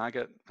met that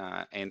target,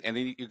 and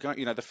then you go.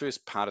 The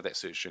first part of that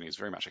search journey is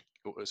very much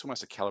it's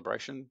almost a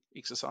calibration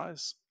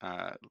exercise,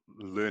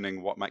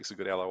 learning what makes a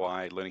good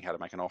LOI, learning how to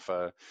make an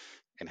offer,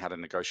 and how to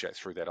negotiate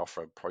through that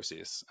offer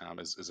process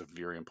is a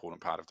very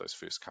important part of those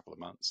first couple of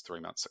months, 3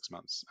 months, 6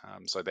 months.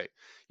 So that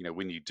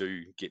when you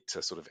do get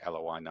to sort of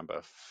LOI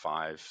number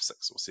 5,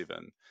 6, or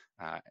 7,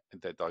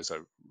 that those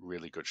are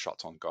really good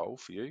shots on goal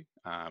for you.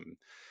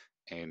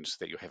 And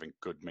that you're having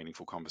good,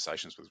 meaningful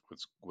conversations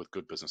with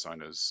good business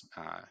owners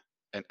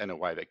in a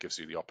way that gives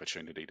you the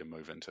opportunity to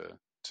move into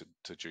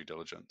due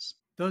diligence.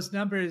 Those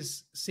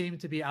numbers seem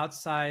to be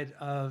outside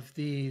of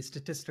the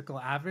statistical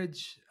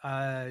average.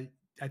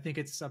 I think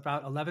it's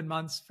about 11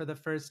 months for the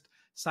first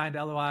signed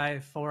LOI,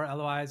 4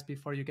 LOIs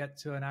before you get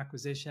to an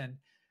acquisition.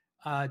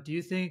 Do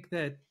you think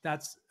that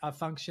that's a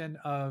function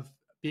of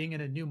being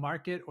in a new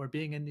market or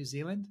being in New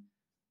Zealand?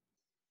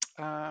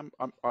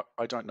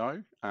 I don't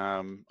know.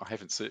 I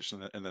haven't searched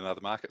in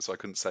another market, so I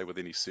couldn't say with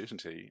any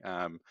certainty.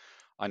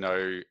 I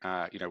know,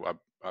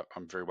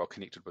 I'm very well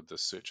connected with the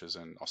searchers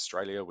in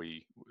Australia.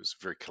 It was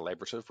very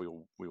collaborative. We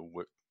all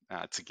work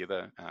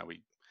together.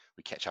 We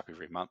catch up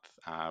every month,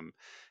 and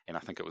I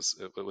think it was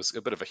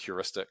a bit of a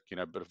heuristic,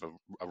 a bit of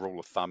a rule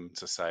of thumb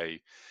to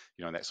say,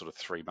 in that sort of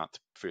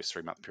first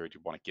 3 month period,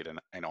 you want to get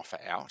an offer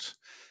out,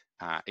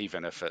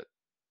 even if it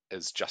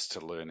is just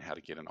to learn how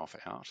to get an offer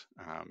out,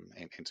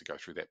 and to go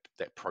through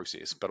that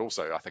process. But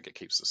also, I think it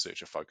keeps the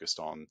searcher focused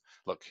on,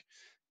 look,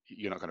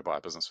 you're not going to buy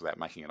a business without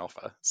making an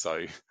offer,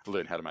 so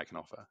learn how to make an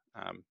offer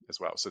as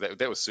well. So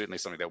that was certainly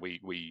something that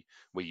we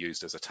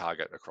used as a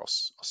target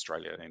across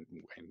Australia and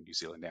New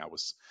Zealand. Now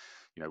was,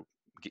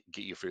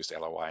 get your first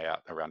LOI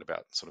out around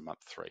about sort of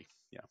month 3.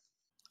 Yeah.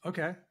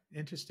 Okay,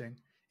 interesting.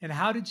 And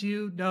how did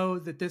you know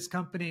that this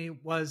company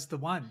was the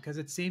one? Because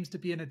it seems to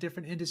be in a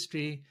different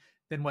industry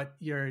than what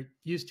you're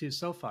used to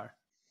so far.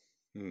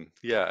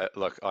 Yeah,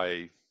 look,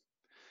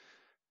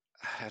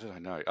 how did I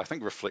know? I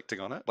think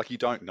reflecting on it, like you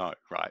don't know,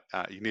 right?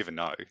 You never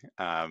know,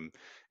 and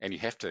you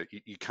have to.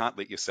 You can't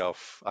let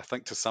yourself. I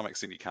think to some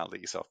extent you can't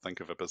let yourself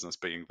think of a business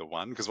being the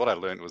one, because what I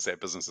learned was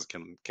that businesses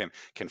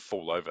can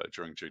fall over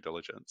during due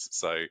diligence.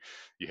 So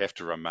you have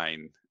to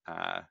remain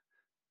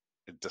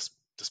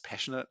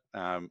dispassionate.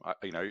 You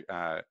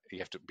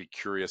have to be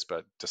curious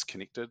but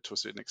disconnected to a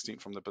certain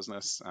extent from the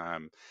business,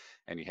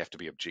 and you have to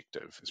be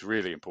objective. It's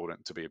really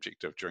important to be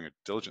objective during a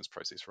diligence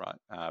process,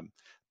 right?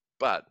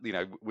 But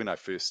when I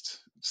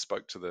first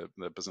spoke to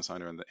the business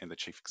owner and the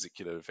chief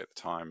executive at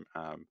the time,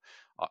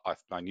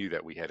 I knew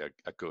that we had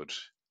a good,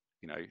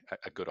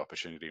 a good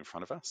opportunity in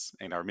front of us.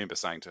 And I remember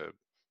saying to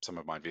some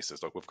of my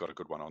investors, look, we've got a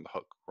good one on the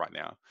hook right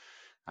now.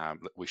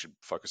 We should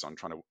focus on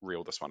trying to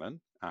reel this one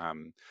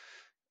in.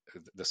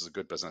 This is a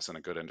good business in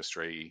a good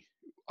industry.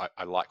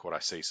 I like what I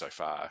see so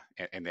far,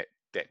 and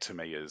that to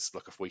me is,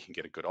 look, if we can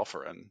get a good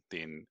offer in,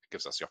 then it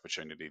gives us the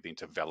opportunity then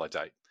to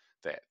validate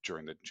that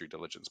during the due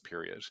diligence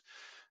period.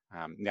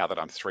 Now that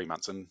I'm 3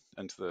 months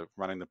into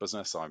running the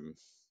business, I'm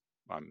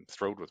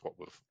thrilled with what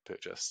we've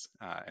purchased,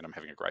 and I'm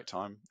having a great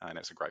time, and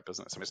it's a great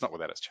business. I mean, it's not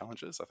without its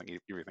challenges. I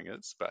think everything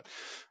is, but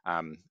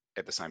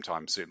at the same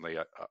time, certainly,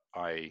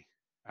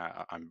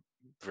 I'm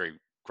very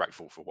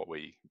grateful for what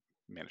we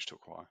managed to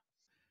acquire.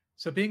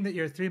 So, being that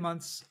you're 3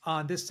 months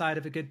on this side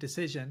of a good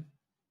decision,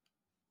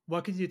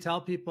 what could you tell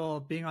people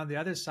being on the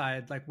other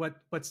side? Like,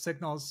 what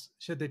signals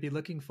should they be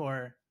looking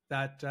for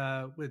that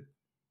would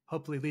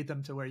hopefully lead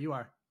them to where you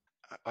are?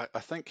 I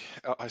think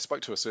I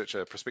spoke to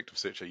a prospective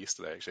searcher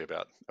yesterday actually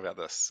about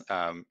this,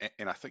 and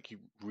I think you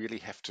really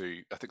have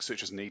to. I think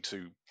searchers need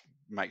to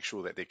make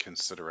sure that they're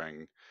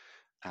considering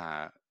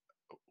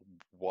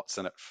what's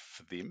in it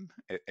for them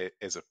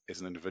as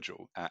an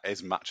individual,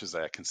 as much as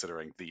they are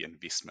considering the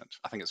investment.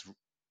 I think it's,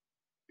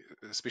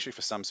 especially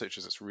for some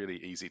searchers, it's really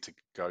easy to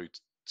go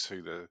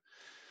to the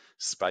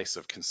space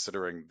of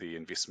considering the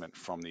investment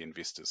from the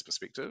investor's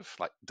perspective.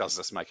 Like, does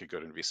this make a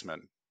good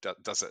investment?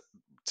 Does it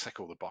tick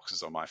all the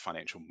boxes on my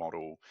financial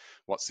model?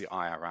 What's the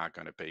IRR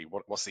going to be?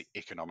 What's the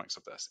economics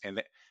of this?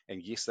 And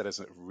yes, that is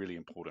a really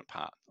important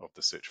part of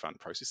the search fund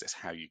process. That's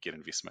how you get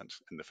investment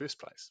in the first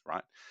place,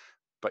 right?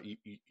 But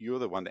you're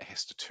the one that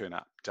has to turn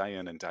up day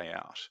in and day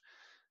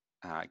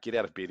out, get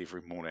out of bed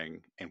every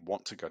morning and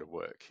want to go to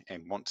work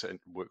and want to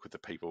work with the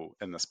people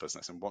in this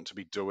business and want to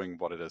be doing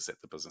what it is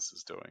that the business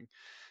is doing.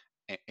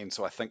 And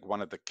so I think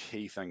one of the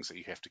key things that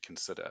you have to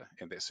consider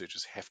and that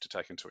searchers have to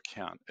take into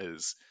account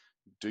is,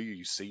 do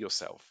you see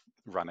yourself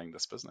running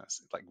this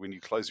business? Like when you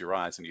close your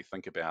eyes and you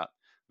think about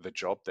the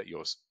job that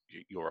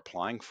you're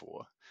applying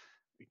for,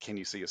 can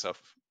you see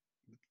yourself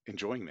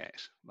enjoying that?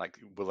 Like,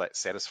 will that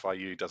satisfy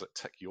you? Does it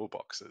tick your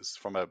boxes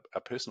from a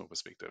personal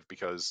perspective?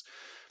 Because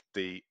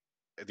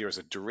there is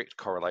a direct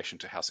correlation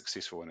to how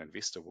successful an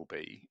investor will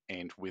be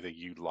and whether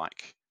you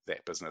like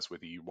that business,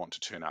 whether you want to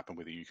turn up and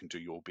whether you can do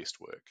your best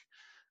work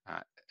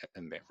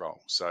in that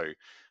role. So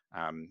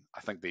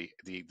I think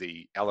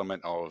the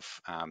element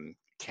of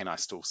can I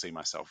still see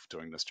myself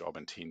doing this job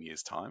in 10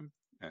 years time,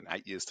 in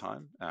 8 years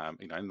time,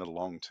 in the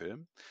long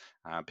term,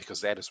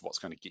 because that is what's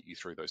going to get you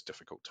through those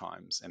difficult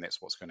times, and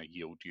that's what's going to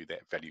yield you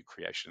that value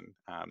creation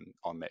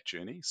on that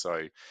journey.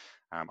 So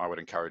I would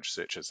encourage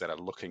searchers that are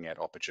looking at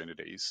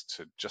opportunities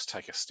to just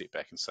take a step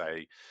back and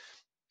say,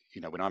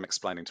 when I'm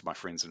explaining to my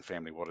friends and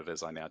family what it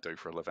is I now do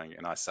for a living,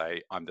 and I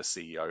say I'm the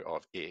CEO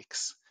of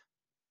X,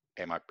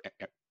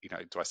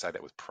 do I say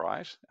that with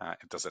pride?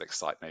 Does it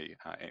excite me?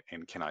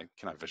 And can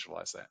I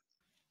visualize that?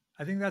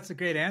 I think that's a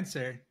great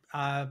answer.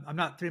 I'm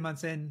not 3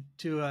 months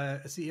into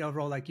a CEO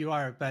role like you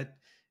are, but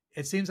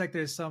it seems like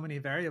there's so many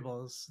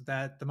variables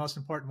that the most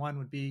important one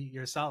would be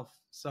yourself.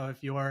 So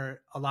if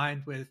you're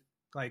aligned with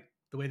like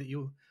the way that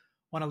you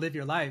want to live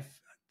your life,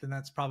 then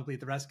that's probably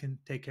the rest can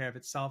take care of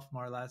itself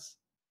more or less.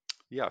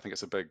 Yeah, I think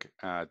it's a big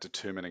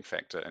determining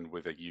factor in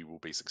whether you will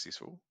be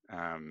successful.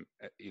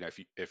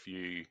 If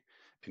you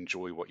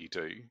enjoy what you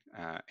do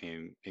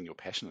and you're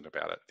passionate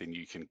about it, then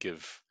you can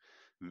give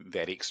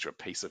that extra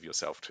piece of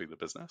yourself to the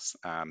business.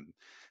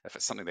 If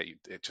it's something that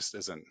it just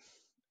isn't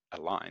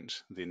aligned,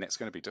 then that's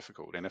going to be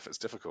difficult. And if it's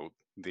difficult,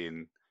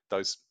 then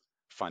those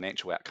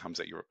financial outcomes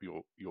that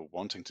you're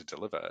wanting to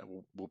deliver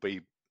will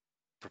be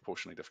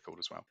proportionally difficult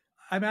as well.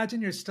 I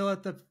imagine you're still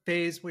at the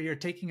phase where you're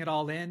taking it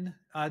all in,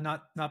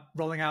 not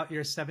rolling out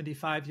your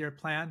 75-year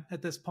plan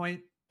at this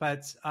point.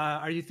 But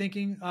are you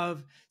thinking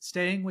of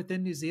staying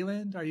within New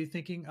Zealand? Are you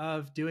thinking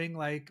of doing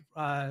like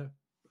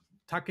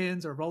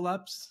tuck-ins or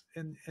roll-ups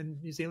in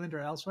New Zealand or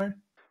elsewhere?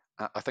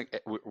 I think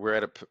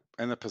we're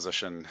in a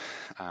position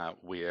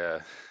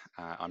where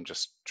I'm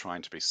just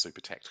trying to be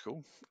super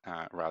tactical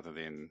rather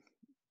than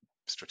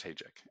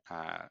strategic.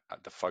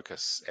 The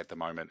focus at the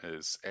moment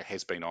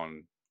has been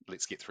on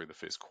let's get through the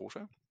first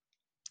quarter,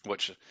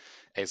 which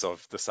as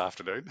of this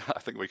afternoon, I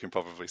think we can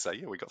probably say,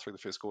 yeah, we got through the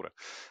first quarter.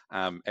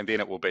 And then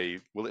it will be,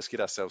 well, let's get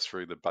ourselves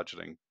through the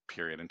budgeting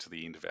period into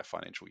the end of our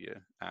financial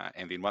year.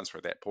 And then once we're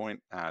at that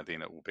point,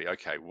 then it will be,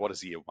 okay, what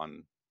does year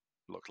one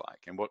look like?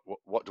 And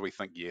what do we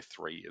think year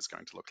three is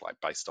going to look like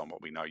based on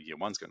what we know year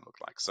one's going to look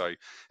like? So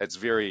it's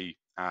very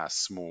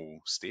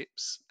small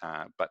steps.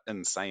 But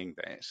in saying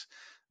that,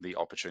 the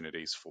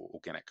opportunities for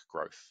organic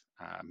growth,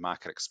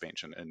 market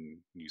expansion in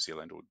New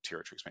Zealand or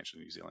territory expansion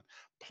in New Zealand,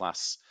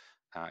 plus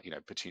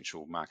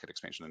potential market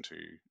expansion into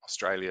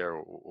Australia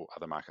or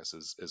other markets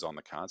is on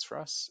the cards for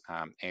us.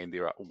 And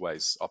there are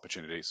always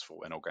opportunities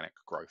for inorganic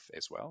growth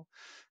as well.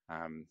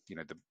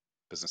 The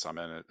business I'm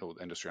in, or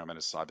the industry I'm in,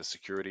 is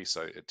cybersecurity,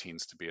 so it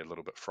tends to be a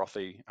little bit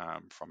frothy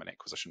from an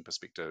acquisition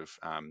perspective.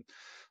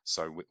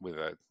 So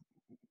whether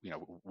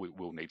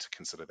we'll need to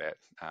consider that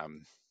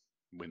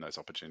when those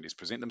opportunities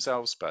present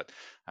themselves, but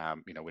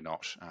we're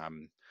not.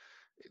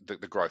 The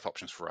growth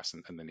options for us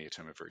in the near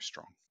term are very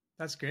strong.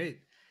 That's great.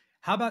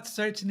 How about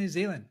search in New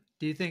Zealand?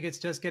 Do you think it's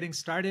just getting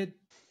started?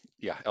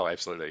 Yeah, oh,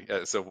 absolutely.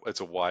 It's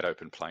a wide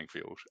open playing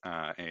field,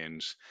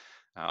 and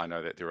I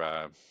know that there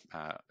are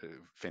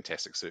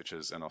fantastic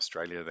searchers in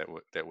Australia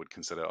that would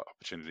consider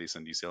opportunities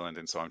in New Zealand,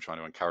 and so I'm trying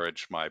to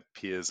encourage my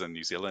peers in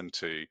New Zealand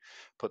to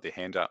put their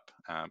hand up.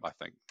 I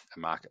think a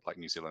market like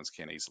New Zealand's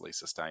can easily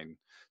sustain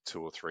 2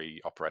 or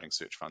 3 operating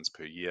search funds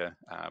per year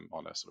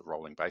on a sort of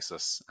rolling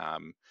basis,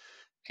 and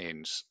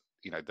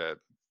the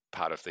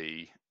part of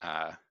the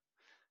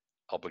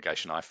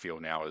obligation I feel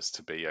now is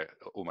to be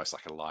almost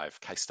like a live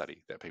case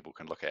study that people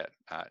can look at,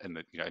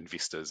 and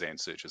investors and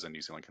searchers in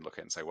New Zealand can look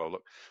at and say, well,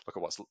 look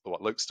at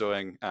what Luke's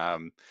doing.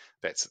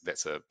 That's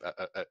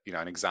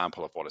an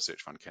example of what a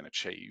search fund can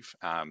achieve,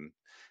 and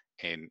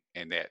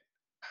that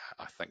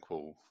I think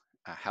will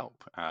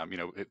help.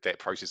 That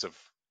process of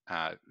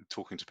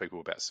talking to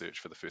people about search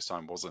for the first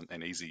time wasn't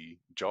an easy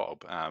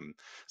job.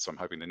 So I'm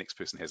hoping the next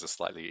person has a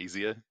slightly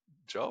easier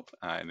job,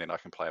 and then I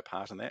can play a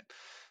part in that.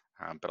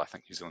 But I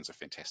think New Zealand's a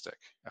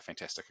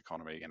fantastic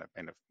economy,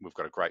 and we've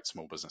got a great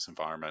small business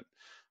environment,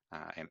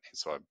 and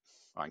so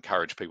I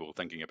encourage people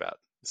thinking about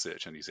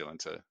search in New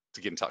Zealand to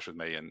get in touch with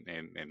me and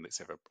let's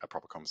have a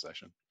proper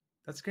conversation.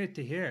 That's great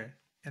to hear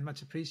and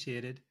much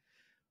appreciated.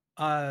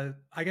 I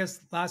guess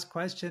last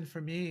question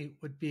for me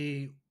would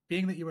be,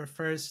 being that you were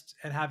first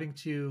and having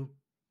to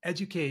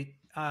educate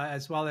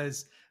as well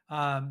as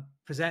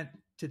present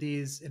to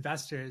these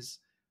investors,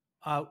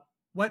 uh,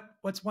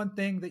 what's one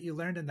thing that you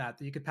learned in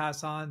that you could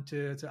pass on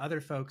to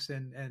other folks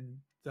and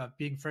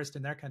being first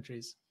in their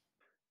countries?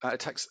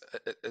 It takes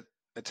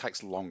it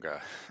takes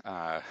longer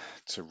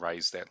to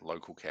raise that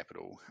local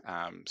capital.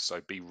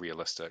 So be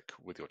realistic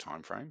with your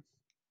time frame,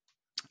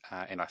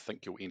 and I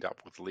think you'll end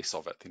up with less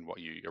of it than what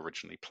you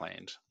originally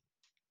planned.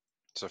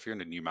 So if you're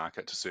in a new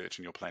market to search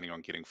and you're planning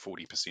on getting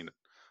 40%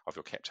 of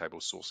your cap table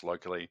sourced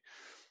locally,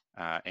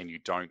 and you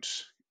don't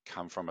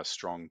come from a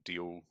strong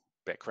deal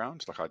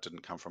background, like I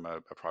didn't come from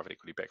a private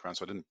equity background,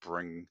 so I didn't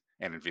bring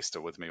an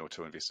investor with me or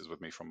two investors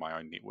with me from my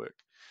own network,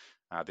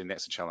 then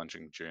that's a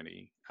challenging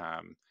journey.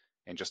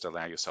 And just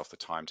allow yourself the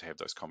time to have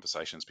those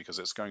conversations, because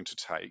it's going to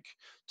take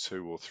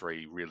 2 or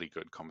 3 really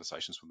good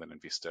conversations with an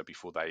investor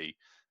before they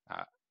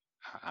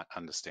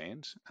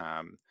understand.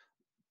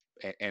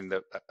 And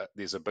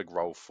there's a big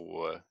role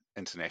for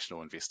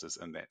international investors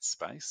in that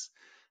space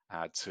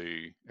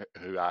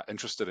who are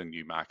interested in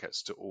new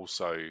markets to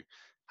also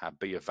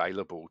be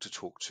available to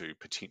talk to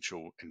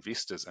potential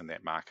investors in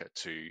that market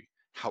to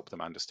help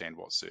them understand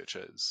what search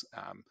is.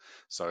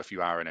 So if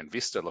you are an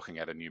investor looking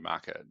at a new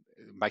market,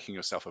 making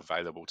yourself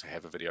available to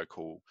have a video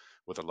call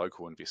with a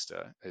local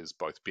investor is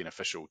both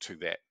beneficial to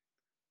that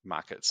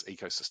market's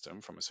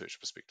ecosystem from a search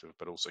perspective,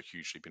 but also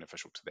hugely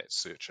beneficial to that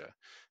searcher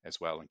as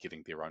well and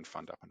getting their own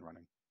fund up and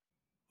running.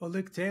 Well,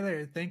 Luke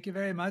Taylor, thank you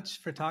very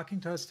much for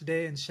talking to us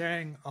today and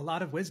sharing a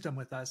lot of wisdom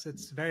with us.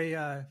 It's very,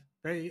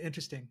 very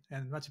interesting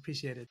and much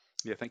appreciated.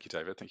 Yeah, thank you,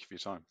 David. Thank you for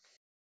your time.